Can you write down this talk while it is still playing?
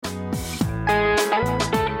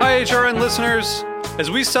HRN listeners.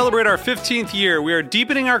 As we celebrate our 15th year, we are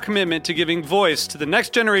deepening our commitment to giving voice to the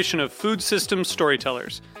next generation of food systems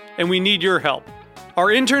storytellers, and we need your help. Our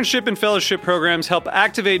internship and fellowship programs help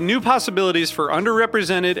activate new possibilities for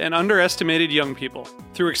underrepresented and underestimated young people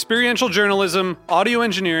through experiential journalism, audio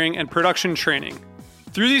engineering, and production training.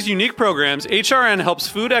 Through these unique programs, HRN helps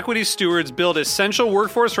food equity stewards build essential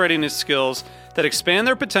workforce readiness skills that expand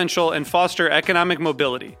their potential and foster economic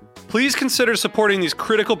mobility. Please consider supporting these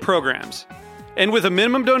critical programs. And with a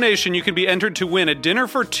minimum donation, you can be entered to win a dinner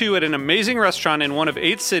for two at an amazing restaurant in one of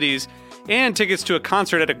 8 cities and tickets to a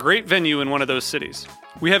concert at a great venue in one of those cities.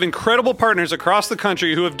 We have incredible partners across the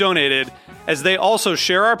country who have donated, as they also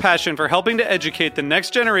share our passion for helping to educate the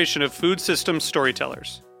next generation of food systems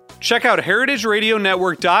storytellers. Check out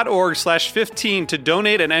heritageradionetwork.org/15 to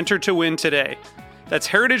donate and enter to win today. That's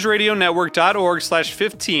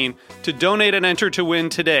heritageradionetwork.org/15 to donate and enter to win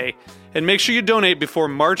today. And make sure you donate before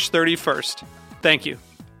March 31st. Thank you.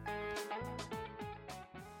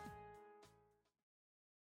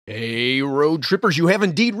 Hey, road trippers, you have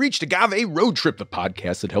indeed reached Agave Road Trip, the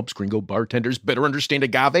podcast that helps gringo bartenders better understand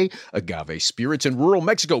agave spirits in rural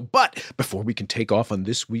Mexico. But before we can take off on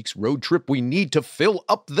this week's road trip, we need to fill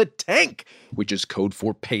up the tank, which is code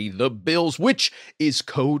for pay the bills, which is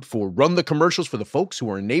code for run the commercials for the folks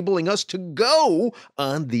who are enabling us to go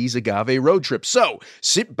on these agave road trips. So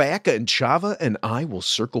sit back and Chava and I will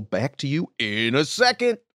circle back to you in a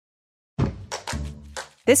second.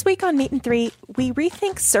 This week on Meat and Three, we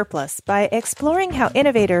rethink surplus by exploring how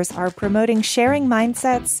innovators are promoting sharing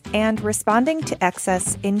mindsets and responding to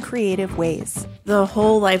excess in creative ways. The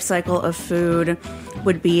whole life cycle of food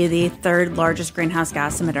would be the 3rd largest greenhouse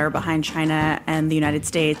gas emitter behind China and the United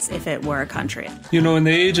States if it were a country. You know, in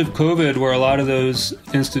the age of COVID, where a lot of those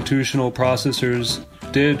institutional processors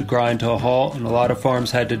did grind to a halt and a lot of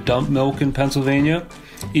farms had to dump milk in Pennsylvania,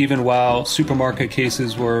 even while supermarket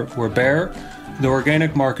cases were bare, the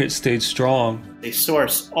organic market stayed strong. They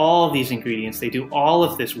source all of these ingredients, they do all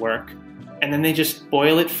of this work, and then they just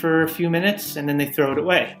boil it for a few minutes and then they throw it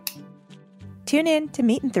away. Tune in to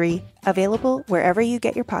Meat and Three, available wherever you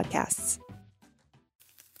get your podcasts.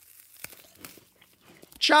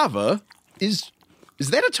 Chava, is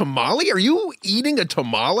that a tamale? Are you eating a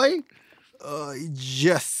tamale?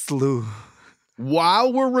 Yes, Lou.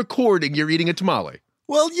 While we're recording, you're eating a tamale?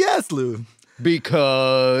 Well, yes, Lou.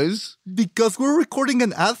 Because we're recording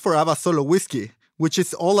an ad for Abasolo whiskey, which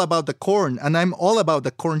is all about the corn, and I'm all about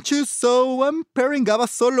the corn too, so I'm pairing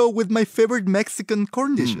Abasolo with my favorite Mexican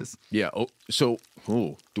corn dishes. Yeah, do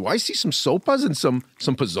I see some sopas and some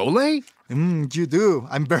pozole? You do.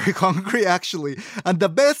 I'm very hungry, actually. And the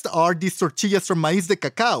best are these tortillas from Maíz de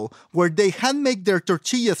Cacao, where they hand-make their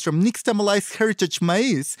tortillas from nixtamalized heritage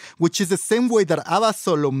maize, which is the same way that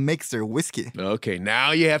Abasolo makes their whiskey. Okay,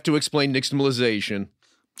 now you have to explain nixtamalization.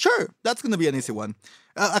 Sure, that's going to be an easy one.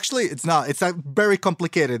 Actually, it's not. It's very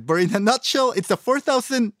complicated. But in a nutshell, it's a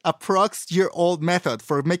 4,000 approx-year-old method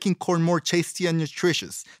for making corn more tasty and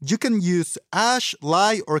nutritious. You can use ash,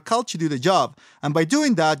 lye, or cal to do the job. And by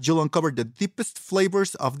doing that, you'll uncover the deepest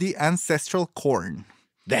flavors of the ancestral corn.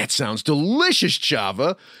 That sounds delicious,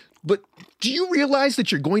 Chava. But do you realize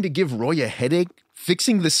that you're going to give Roy a headache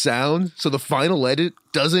fixing the sound so the final edit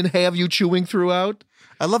doesn't have you chewing throughout?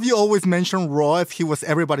 I love you always mention Roy if he was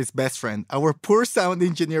everybody's best friend. Our poor sound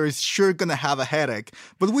engineer is sure gonna have a headache,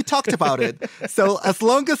 but we talked about it. So as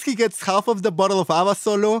long as he gets half of the bottle of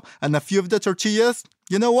Abasolo and a few of the tortillas,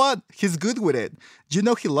 you know what? He's good with it. You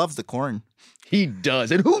know he loves the corn. He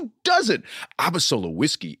does. And who doesn't? Abasolo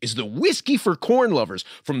whiskey is the whiskey for corn lovers.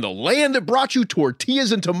 From the land that brought you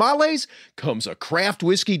tortillas and tamales comes a craft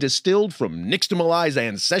whiskey distilled from nixtamalized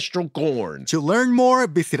ancestral corn. To learn more,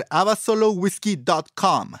 visit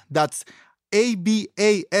abasolowhiskey.com. That's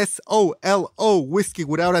ABASOLO whiskey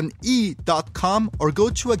without an E.com, or go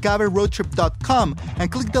to agaveroadtrip.com and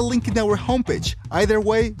click the link in our homepage. Either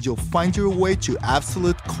way, you'll find your way to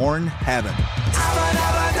absolute corn heaven.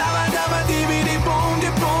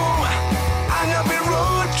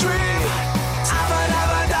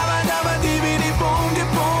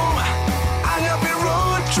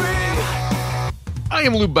 I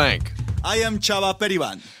am Lou Bank. I am Chava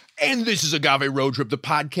Periban. And this is Agave Road Trip, the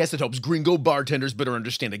podcast that helps gringo bartenders better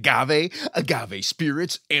understand agave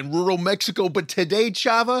spirits, and rural Mexico. But today,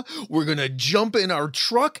 Chava, we're going to jump in our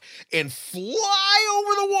truck and fly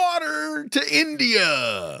over the water to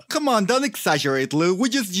India. Come on, don't exaggerate, Lou. We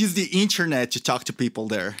just use the internet to talk to people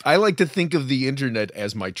there. I like to think of the internet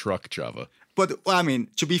as my truck, Chava. But, I mean,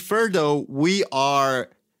 to be fair, though, we are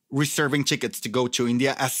reserving tickets to go to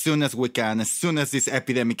India as soon as we can, as soon as this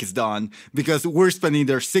epidemic is done, because we're spending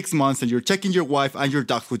there 6 months and you're taking your wife and your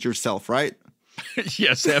dogs with yourself, right?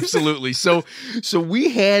 Yes, absolutely. So we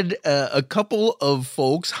had a couple of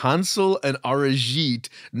folks, Hansel and Arajit,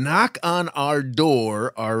 knock on our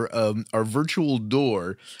door, our virtual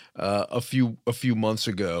door, a few months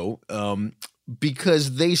ago,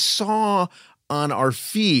 because they saw on our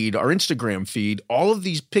feed, our Instagram feed, all of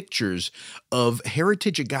these pictures of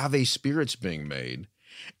heritage agave spirits being made.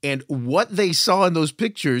 And what they saw in those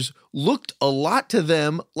pictures looked a lot to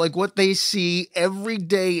them like what they see every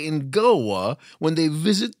day in Goa when they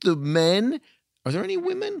visit the men. Are there any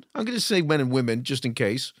women? I'm going to say men and women just in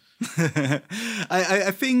case.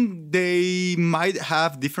 I think they might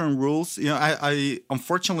have different rules. You know, I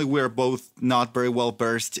unfortunately, we're both not very well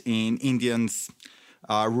versed in Indians'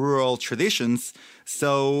 rural traditions.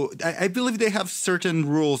 So I believe they have certain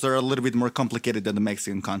rules that are a little bit more complicated than the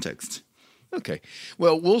Mexican context. Okay.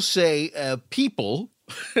 Well, we'll say people.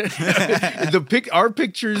 Our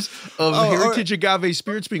pictures of heritage agave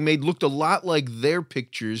spirits being made looked a lot like their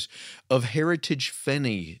pictures of heritage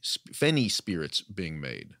Feni spirits being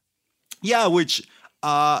made. Yeah, which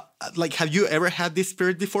have you ever had this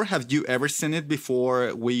spirit before? Have you ever seen it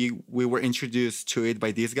before we were introduced to it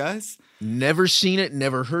by these guys? Never seen it,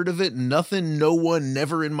 never heard of it, nothing, no one,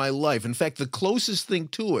 never in my life. In fact, the closest thing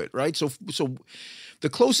to it, right? So the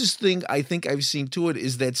closest thing I think I've seen to it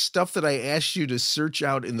is that stuff that I asked you to search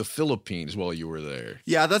out in the Philippines while you were there.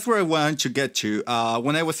 Yeah, that's where I wanted to get to.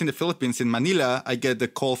 When I was in the Philippines, in Manila, I get the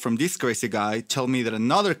call from this crazy guy, tell me that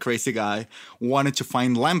another crazy guy wanted to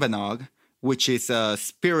find lambanog, which is a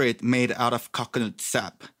spirit made out of coconut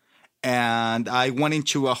sap. And I went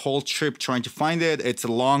into a whole trip trying to find it. It's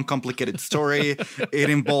a long, complicated story. It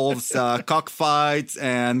involves cockfights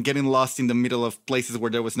and getting lost in the middle of places where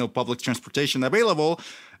there was no public transportation available.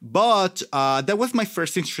 But that was my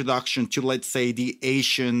first introduction to, let's say, the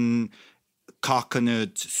Asian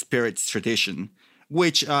coconut spirits tradition,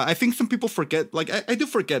 which I think some people forget. Like, I do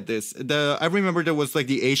forget this. I remember there was like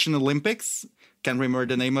the Asian Olympics. Can't remember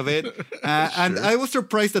the name of it. And I was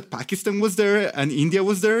surprised that Pakistan was there and India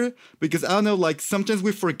was there, because I don't know, like sometimes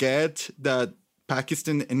we forget that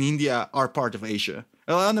Pakistan and India are part of Asia.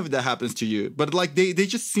 I don't know if that happens to you, but like they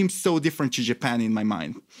just seem so different to Japan in my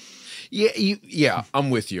mind. Yeah, I'm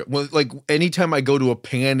with you. Well, like anytime I go to a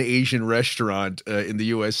Pan-Asian restaurant in the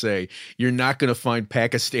USA, you're not going to find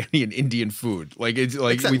Pakistani and Indian food. Like it's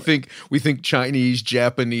like exactly. we think Chinese,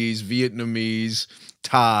 Japanese, Vietnamese,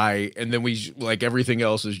 Thai, and then we like everything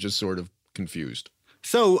else is just sort of confused.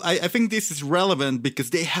 So I think this is relevant because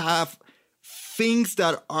they have things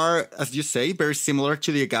that are, as you say, very similar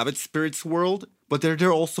to the agave spirits world, but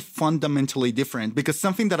they're also fundamentally different. Because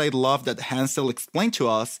something that I love that Hansel explained to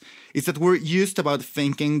us is that we're used about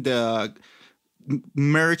thinking the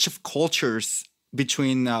merge of cultures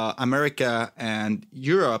between America and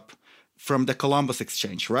Europe from the Columbus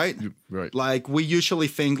exchange, right? Right. Like we usually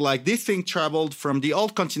think like this thing traveled from the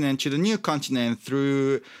old continent to the new continent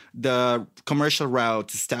through the commercial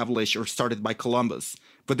routes established or started by Columbus.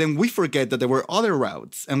 But then we forget that there were other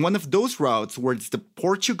routes. And one of those routes was the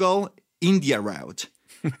Portugal-India route.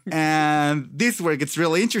 And this is where it gets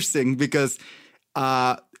really interesting because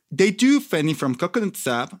they do Feni from coconut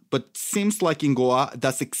sap, but seems like in Goa,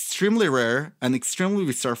 that's extremely rare and extremely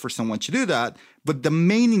reserved for someone to do that. But the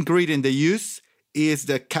main ingredient they use is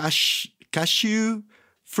the cashew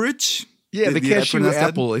fruit. Yeah, the cashew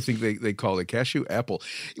apple, I think they call it cashew apple,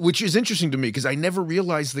 which is interesting to me because I never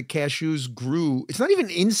realized that cashews grew. It's not even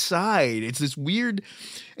inside. It's this weird,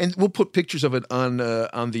 and we'll put pictures of it on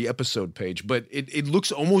the episode page, but it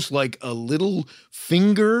looks almost like a little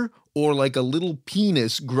finger or like a little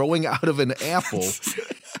penis growing out of an apple.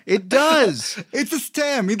 It does. It's a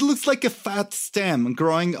stem. It looks like a fat stem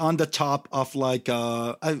growing on the top of like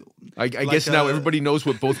I guess now everybody knows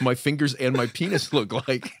what both my fingers and my penis look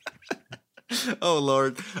like. Oh,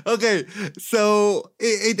 Lord. Okay, so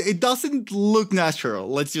it doesn't look natural.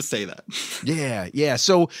 Let's just say that. Yeah.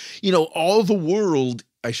 So, all the world,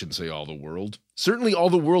 I shouldn't say all the world, certainly all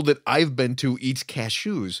the world that I've been to eats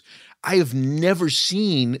cashews. I have never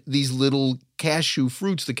seen these little cashew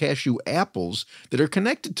fruits, the cashew apples, that are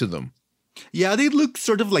connected to them. Yeah, they look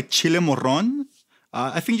sort of like chile morron.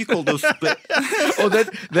 I think you call those... Oh,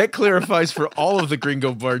 that clarifies for all of the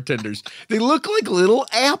gringo bartenders. They look like little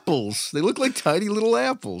apples. They look like tiny little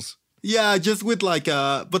apples. Yeah, just with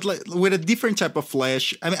but with a different type of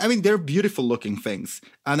flesh. I mean, they're beautiful looking things.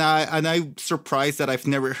 And I'm surprised that I've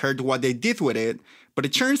never heard what they did with it. But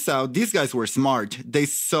it turns out these guys were smart. They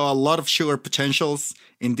saw a lot of sugar potentials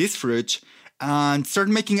in this fruit. and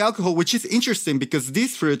started making alcohol, which is interesting because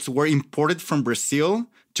these fruits were imported from Brazil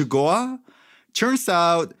to Goa. Turns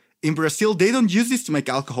out in Brazil, they don't use this to make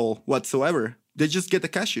alcohol whatsoever. They just get the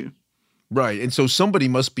cashew. Right. And so somebody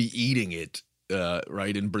must be eating it,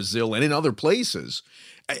 right, in Brazil and in other places.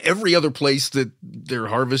 Every other place that they're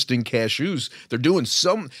harvesting cashews, they're doing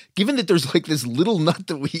given that there's like this little nut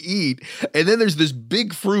that we eat, and then there's this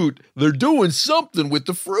big fruit, they're doing something with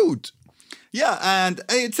the fruit. Yeah, and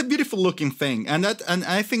it's a beautiful looking thing. And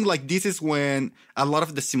I think like this is when a lot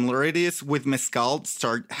of the similarities with mezcal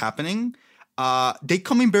start happening. They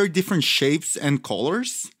come in very different shapes and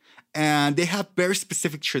colors, and they have very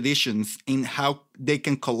specific traditions in how they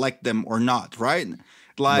can collect them or not, right?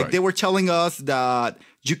 Like They were telling us that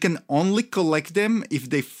you can only collect them if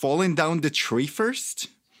they've fallen down the tree first.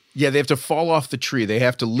 Yeah, they have to fall off the tree. They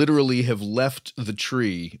have to literally have left the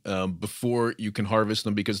tree before you can harvest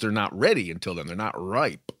them because they're not ready until then. They're not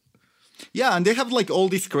ripe. Yeah, and they have like all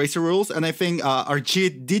these crazy rules. And I think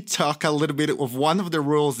Arjit did talk a little bit of one of the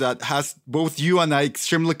rules that has both you and I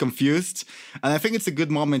extremely confused. And I think it's a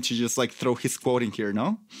good moment to just like throw his quote in here,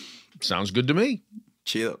 no? Sounds good to me.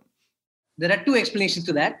 Chill. There are two explanations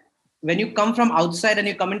to that. When you come from outside and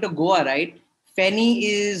you come into Goa, right? Feni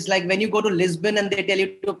is like when you go to Lisbon and they tell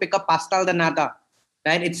you to pick up pastel de nata,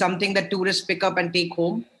 right? It's something that tourists pick up and take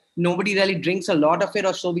home. Nobody really drinks a lot of it,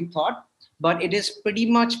 or so we thought, but it is pretty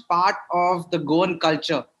much part of the Goan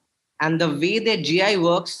culture. And the way their GI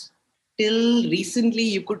works, till recently,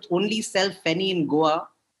 you could only sell Feni in Goa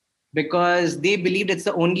because they believed it's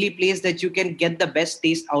the only place that you can get the best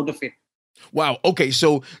taste out of it. Wow. Okay.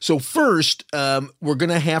 So first, we're going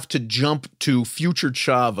to have to jump to Future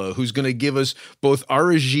Chava, who's going to give us both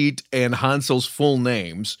Arijit and Hansel's full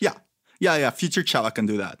names. Yeah. Future Chava can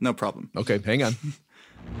do that. No problem. Okay. Hang on.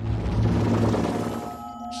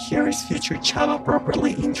 Here is Future Chava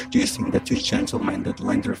properly introducing the two gentlemen that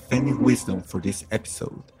lend their Feni wisdom for this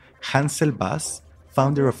episode. Hansel Bass,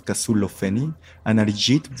 founder of Casulo Feni, and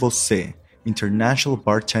Arijit Vose, international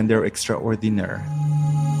bartender extraordinaire.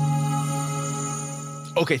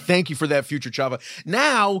 Okay, thank you for that, Future Chava.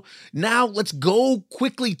 Now let's go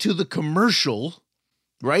quickly to the commercial,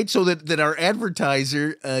 right? So that our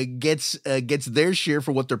advertiser gets their share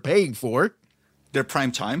for what they're paying for. Their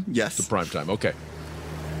prime time, yes. The prime time, okay.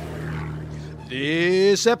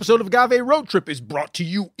 This episode of Agave Road Trip is brought to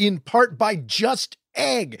you in part by Just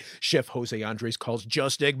Egg. Chef Jose Andres calls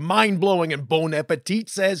Just Egg mind-blowing, and Bon Appetit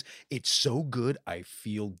says, it's so good I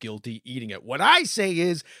feel guilty eating it. What I say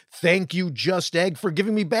is, thank you, Just Egg, for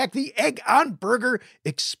giving me back the egg on burger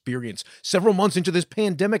experience. Several months into this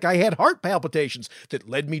pandemic, I had heart palpitations that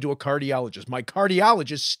led me to a cardiologist. My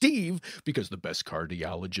cardiologist, Steve, because the best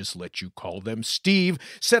cardiologists let you call them Steve,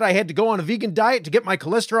 said I had to go on a vegan diet to get my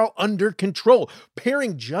cholesterol under control.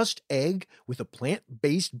 Pairing Just Egg with a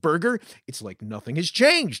plant-based burger, it's like nothing has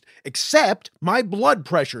changed, except my blood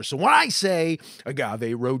pressure. So when I say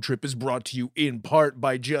Agave Road Trip is brought to you in part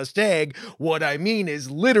by Just Egg, what I mean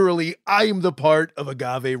is literally I am the part of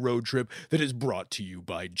Agave Road Trip that is brought to you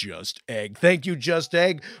by Just Egg. Thank you, Just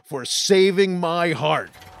Egg, for saving my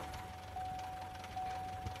heart.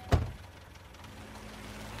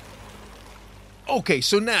 Okay,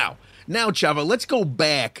 so now, Chava, let's go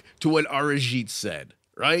back to what Arijit said,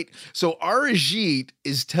 right? So Arijit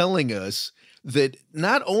is telling us that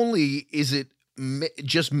not only is it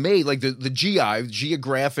just made, like the GI,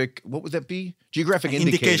 geographic, what would that be? Geographic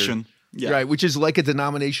indication. Yeah. Right, which is like a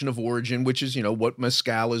denomination of origin, which is, what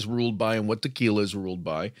mezcal is ruled by and what tequila is ruled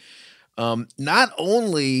by. Not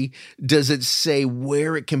only does it say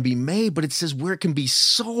where it can be made, but it says where it can be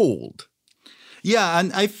sold. Yeah,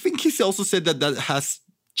 and I think he's also said that has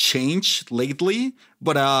changed lately,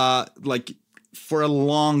 but for a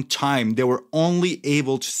long time, they were only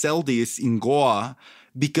able to sell this in Goa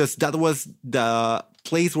because that was the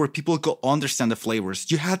place where people could understand the flavors.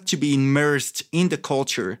 You had to be immersed in the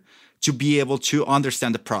culture to be able to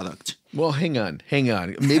understand the product. Well, hang on.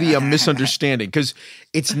 Maybe I'm misunderstanding, because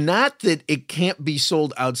it's not that it can't be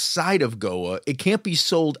sold outside of Goa. It can't be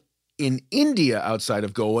sold in India outside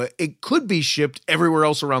of Goa. It could be shipped everywhere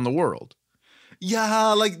else around the world.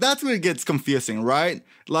 Yeah, that's where it gets confusing, right?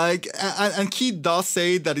 And he does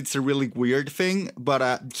say that it's a really weird thing,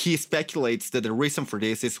 but he speculates that the reason for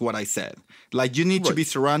this is what I said. You need to be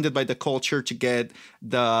surrounded by the culture to get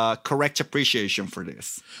the correct appreciation for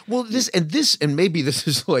this. Well, and maybe this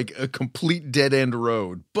is like a complete dead end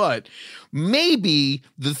road, but maybe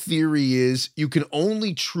the theory is you can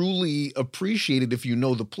only truly appreciate it if you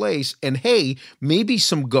know the place. And hey, maybe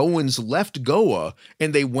some Goans left Goa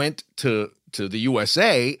and they went to to the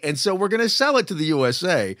USA, and so we're going to sell it to the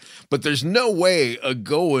USA. But there's no way a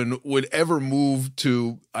Goan would ever move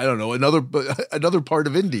to, I don't know, another part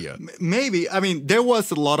of India. Maybe. I mean, there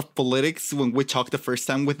was a lot of politics when we talked the first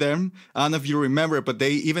time with them. I don't know if you remember, but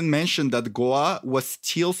they even mentioned that Goa was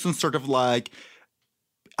still some sort of like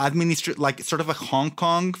sort of a Hong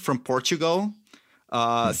Kong from Portugal.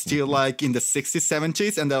 Still like in the 60s,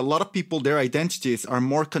 70s, and a lot of people, their identities are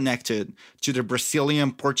more connected to their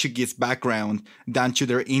Brazilian Portuguese background than to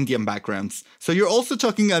their Indian backgrounds. So you're also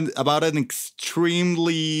talking about an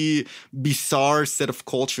extremely bizarre set of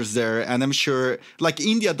cultures there. And I'm sure like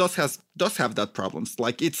India does have that problems.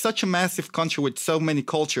 Like it's such a massive country with so many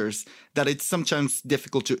cultures that it's sometimes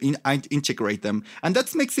difficult to integrate them. And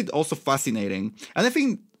that makes it also fascinating. And I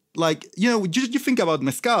think like, you think about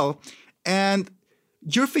mezcal and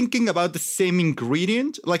you're thinking about the same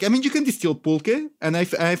ingredient. Like, I mean, you can distill pulque, and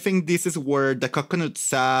I think this is where the coconut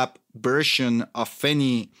sap version of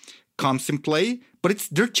Feni comes in play. But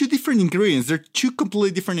they're two different ingredients. They're two completely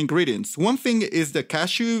different ingredients. One thing is the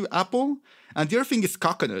cashew apple, and the other thing is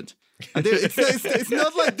coconut. And it's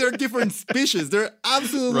not like they're different species. They're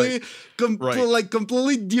absolutely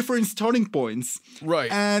completely different starting points.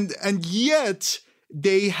 Right. And yet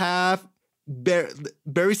they have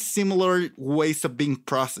very similar ways of being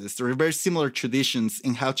processed, or very similar traditions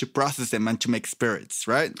in how to process them and to make spirits,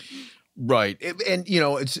 right? Right. And,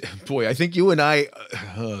 it's, boy, I think you and I,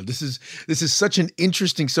 this is such an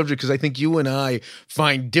interesting subject because I think you and I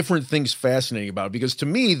find different things fascinating about it. Because to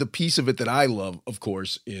me, the piece of it that I love, of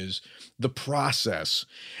course, is the process.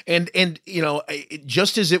 And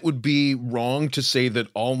just as it would be wrong to say that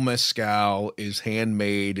all mezcal is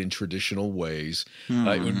handmade in traditional ways,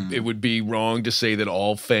 it would be wrong to say that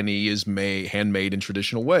all Feni is handmade in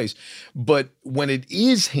traditional ways. But when it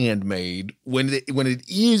is handmade, when it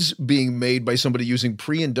is being made by somebody using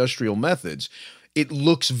pre-industrial methods, it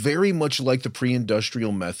looks very much like the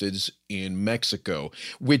pre-industrial methods in Mexico,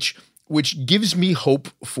 which gives me hope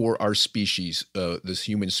for our species, this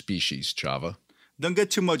human species, Chava. Don't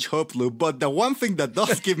get too much hope, Lou, but the one thing that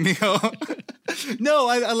does give me hope, no,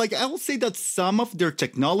 I will say that some of their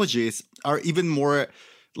technologies are even more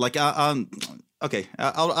like, okay,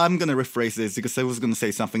 I'm going to rephrase this because I was going to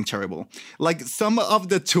say something terrible. Like some of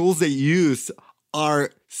the tools they use are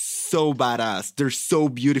so badass. They're so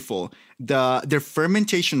beautiful. Their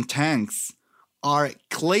fermentation tanks are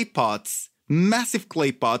clay pots, massive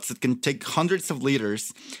clay pots that can take hundreds of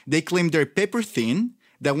liters. They claim they're paper thin.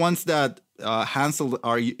 The ones that Hansel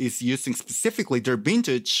is using specifically, they're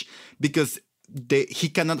vintage because he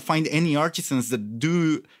cannot find any artisans that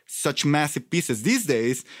do such massive pieces these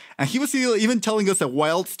days. And he was even telling us a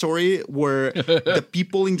wild story where the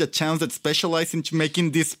people in the towns that specialize in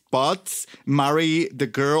making these pots marry the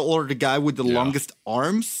girl or the guy with the longest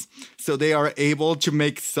arms. So they are able to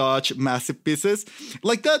make such massive pieces.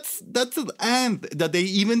 Like that's and that they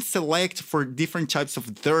even select for different types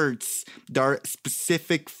of dirts that are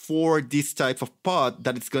specific for this type of pot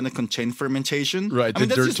that it's going to contain fermentation. Right. I mean,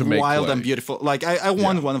 that's just wild and beautiful. Like I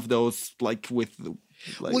want one of those, like with.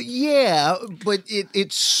 Like, well, yeah, but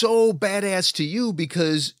it's so badass to you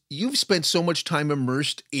because you've spent so much time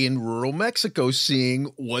immersed in rural Mexico, seeing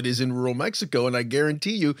what is in rural Mexico. And I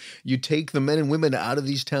guarantee you take the men and women out of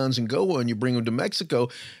these towns in Goa and you bring them to Mexico.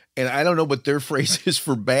 And I don't know what their phrase is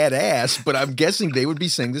for badass, but I'm guessing they would be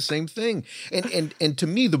saying the same thing. And to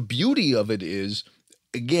me, the beauty of it is,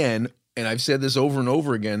 again, and I've said this over and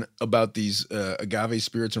over again about these agave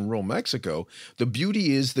spirits in rural Mexico, the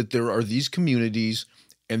beauty is that there are these communities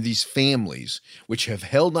and these families which have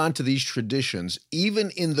held on to these traditions,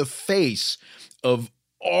 even in the face of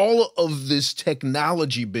all of this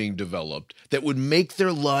technology being developed that would make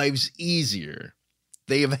their lives easier.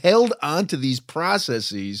 They have held on to these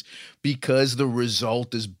processes because the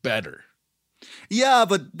result is better. Yeah,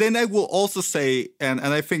 but then I will also say, and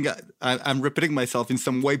I think I'm repeating myself in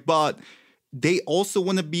some way, but they also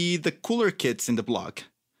want to be the cooler kids in the block.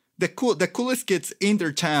 The coolest kids in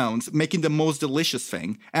their towns making the most delicious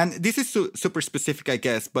thing. And this is super specific, I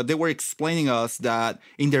guess, but they were explaining us that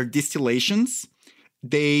in their distillations,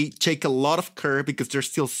 they take a lot of care because they're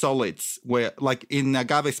still solids. Where, like in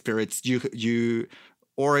agave spirits, you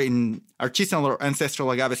or in artisanal or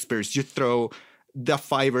ancestral agave spirits, you throw the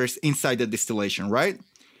fibers inside the distillation, right?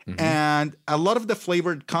 Mm-hmm. And a lot of the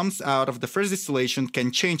flavor that comes out of the first distillation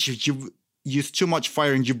can change if you use too much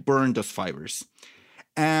fire and you burn those fibers.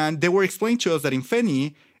 And they were explaining to us that in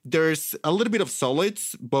Feni, there's a little bit of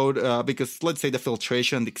solids, both because let's say the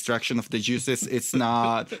filtration, the extraction of the juices, it's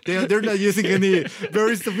not, they're not using any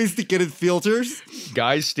very sophisticated filters.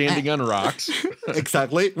 Guys standing on rocks.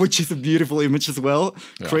 Exactly, which is a beautiful image as well.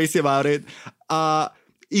 Yeah. Crazy about it.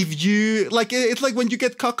 If you like, it's like when you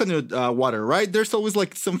get coconut water, right? There's always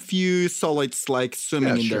like some few solids like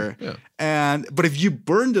swimming in there. Yeah. But if you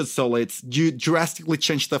burn those solids, you drastically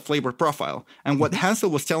change the flavor profile. And what Hansel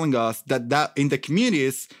was telling us that in the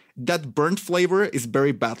communities, that burnt flavor is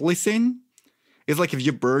very badly seen. It's like if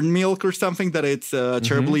you burn milk or something, that it's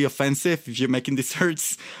terribly offensive if you're making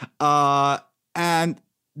desserts. And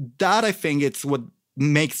that, I think, it's what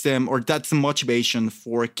makes them, or that's the motivation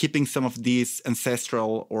for keeping some of these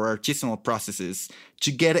ancestral or artisanal processes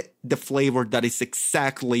to get the flavor that is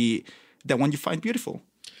exactly the one you find beautiful.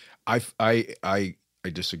 I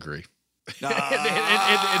disagree. And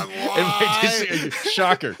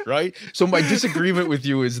shocker, right? So my disagreement with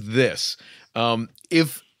you is this: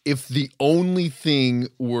 if the only thing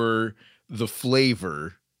were the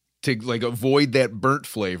flavor, to like avoid that burnt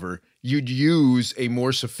flavor, you'd use a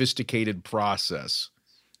more sophisticated process.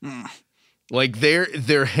 Like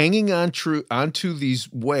they're hanging onto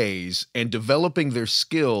these ways and developing their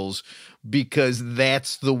skills because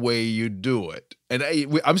that's the way you do it. And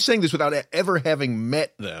I'm saying this without ever having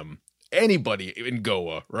met them, anybody in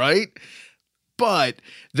Goa, right? But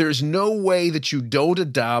there's no way that you don't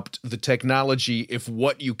adopt the technology if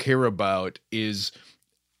what you care about is,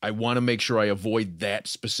 I want to make sure I avoid that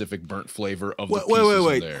specific burnt flavor of the pieces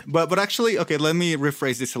in there. But actually, okay, let me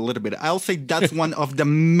rephrase this a little bit. I'll say that's one of the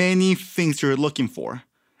many things you're looking for.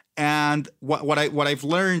 And what I've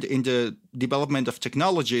learned in the development of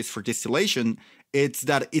technologies for distillation, it's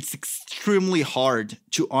that it's extremely hard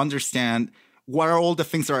to understand what are all the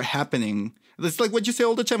things that are happening. It's like what you say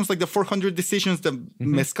all the time. It's like the 400 decisions that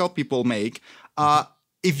mezcal people make.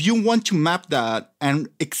 If you want to map that and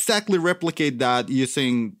exactly replicate that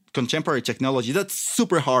using contemporary technology, that's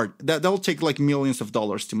super hard. That'll take like millions of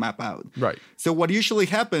dollars to map out. Right. So what usually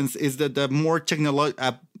happens is that the more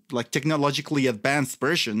technologically advanced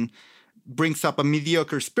version brings up a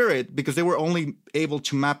mediocre spirit because they were only able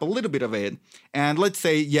to map a little bit of it. And let's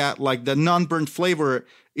say, like the non-burnt flavor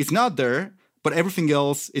is not there, but everything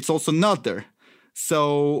else, it's also not there.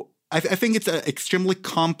 So I think it's an extremely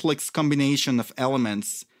complex combination of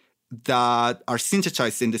elements that are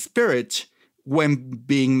synthesized in the spirit when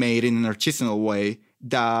being made in an artisanal way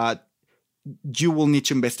that you will need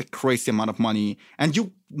to invest a crazy amount of money, and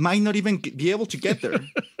you might not even be able to get there.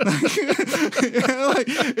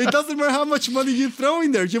 It doesn't matter how much money you throw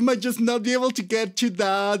in there. You might just not be able to get to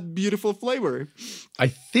that beautiful flavor. I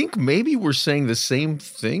think maybe we're saying the same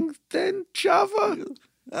thing then, Chava?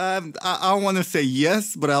 I want to say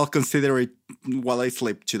yes, but I'll consider it while I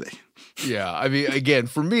sleep today. Yeah, I mean, again,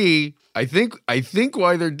 for me, I think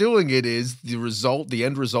why they're doing it is the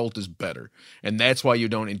end result is better, and that's why you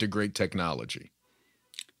don't integrate technology.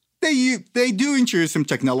 They do introduce some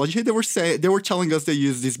technology. They were telling us they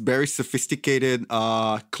use this very sophisticated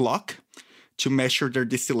clock to measure their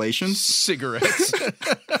distillation. Cigarettes.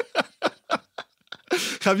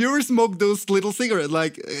 Have you ever smoked those little cigarettes?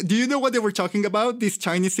 Like, do you know what they were talking about? These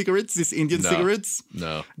Chinese cigarettes, these Indian cigarettes?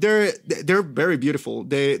 No. They're very beautiful.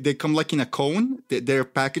 They come like in a cone. They're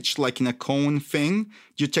packaged like in a cone thing.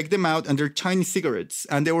 You take them out and they're tiny cigarettes.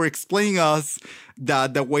 And they were explaining us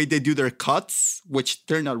that the way they do their cuts, which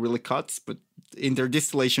they're not really cuts, but in their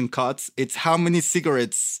distillation cuts, it's how many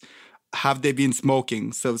cigarettes have they been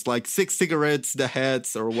smoking. So it's like 6 cigarettes, the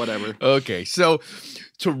heads, or whatever. Okay, so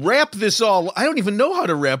to wrap this all, I don't even know how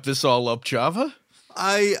to wrap this all up, Chava.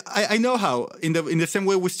 I know how. In the same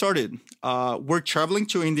way we started. We're traveling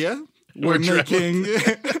to India. We're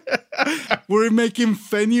making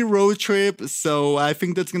Feni road trip. So I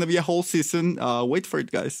think that's going to be a whole season. Wait for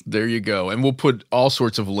it, guys. There you go. And we'll put all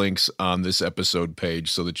sorts of links on this episode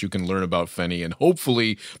page so that you can learn about Feni. And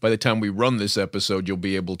hopefully by the time we run this episode, you'll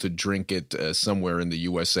be able to drink it somewhere in the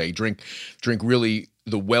USA. Drink really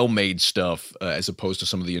the well-made stuff as opposed to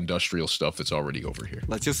some of the industrial stuff that's already over here.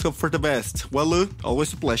 Let's just hope for the best. Well, Lou,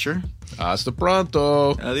 always a pleasure. Hasta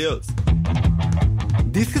pronto. Adios.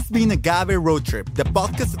 This has been Agave Road Trip, the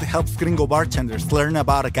podcast that helps gringo bartenders learn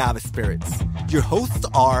about agave spirits. Your hosts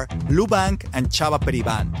are Lou Bank and Chava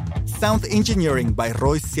Periban. Sound engineering by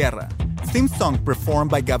Roy Sierra. Theme song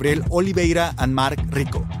performed by Gabriel Oliveira and Mark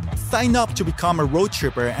Rico. Sign up to become a road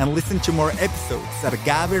tripper and listen to more episodes at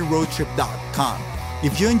agaveroadtrip.com.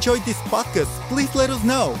 If you enjoyed this podcast, please let us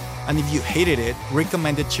know. And if you hated it,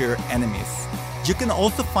 recommend it to your enemies. You can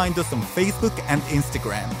also find us on Facebook and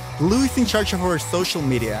Instagram. Lou is in charge of our social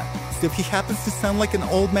media, so if he happens to sound like an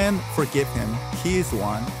old man, forgive him. He is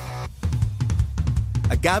one.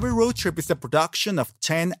 Agave Road Trip is a production of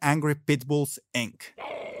 10 Angry Pitbulls, Inc.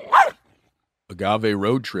 Agave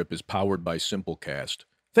Road Trip is powered by Simplecast.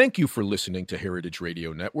 Thank you for listening to Heritage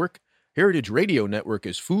Radio Network. Heritage Radio Network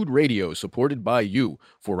is food radio supported by you.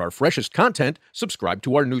 For our freshest content, subscribe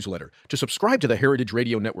to our newsletter. To subscribe to the Heritage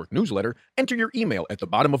Radio Network newsletter, enter your email at the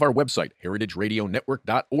bottom of our website,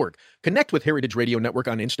 heritageradionetwork.org. Connect with Heritage Radio Network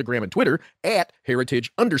on Instagram and Twitter at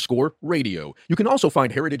heritage_radio. You can also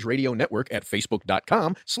find Heritage Radio Network at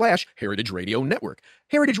facebook.com/Heritage Radio Network.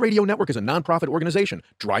 Heritage Radio Network is a nonprofit organization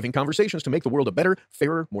driving conversations to make the world a better,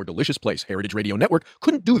 fairer, more delicious place. Heritage Radio Network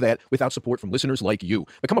couldn't do that without support from listeners like you.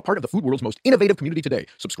 Become a part of the food world's most innovative community today.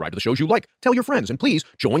 Subscribe to the shows you like, tell your friends, and please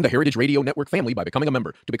join the Heritage Radio Network family by becoming a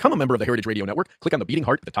member. To become a member of the Heritage Radio Network, click on the beating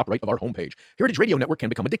heart at the top right of our homepage. Heritage Radio Network can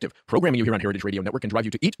become addictive. Programming you here on Heritage Radio Network can drive you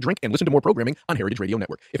to eat, drink, and listen to more programming on Heritage Radio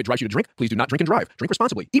Network. If it drives you to drink, please do not drink and drive. Drink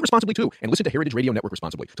responsibly, eat responsibly too, and listen to Heritage Radio Network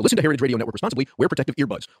responsibly. To listen to Heritage Radio Network responsibly, wear protective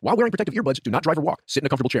earbuds. While wearing protective earbuds, do not drive or walk. Sit in a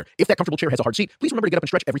comfortable chair. If that comfortable chair has a hard seat, please remember to get up and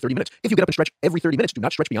stretch every 30 minutes. If you get up and stretch every 30 minutes, do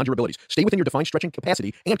not stretch beyond your abilities. Stay within your defined stretching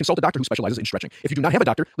capacity and consult a doctor who specializes in stretching. If you do not have a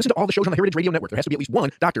doctor, listen to all the shows on the Heritage Radio Network. There has to be at least one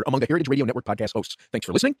doctor among the Heritage Radio Network podcast hosts. Thanks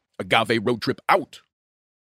for listening. Agave Road Trip out.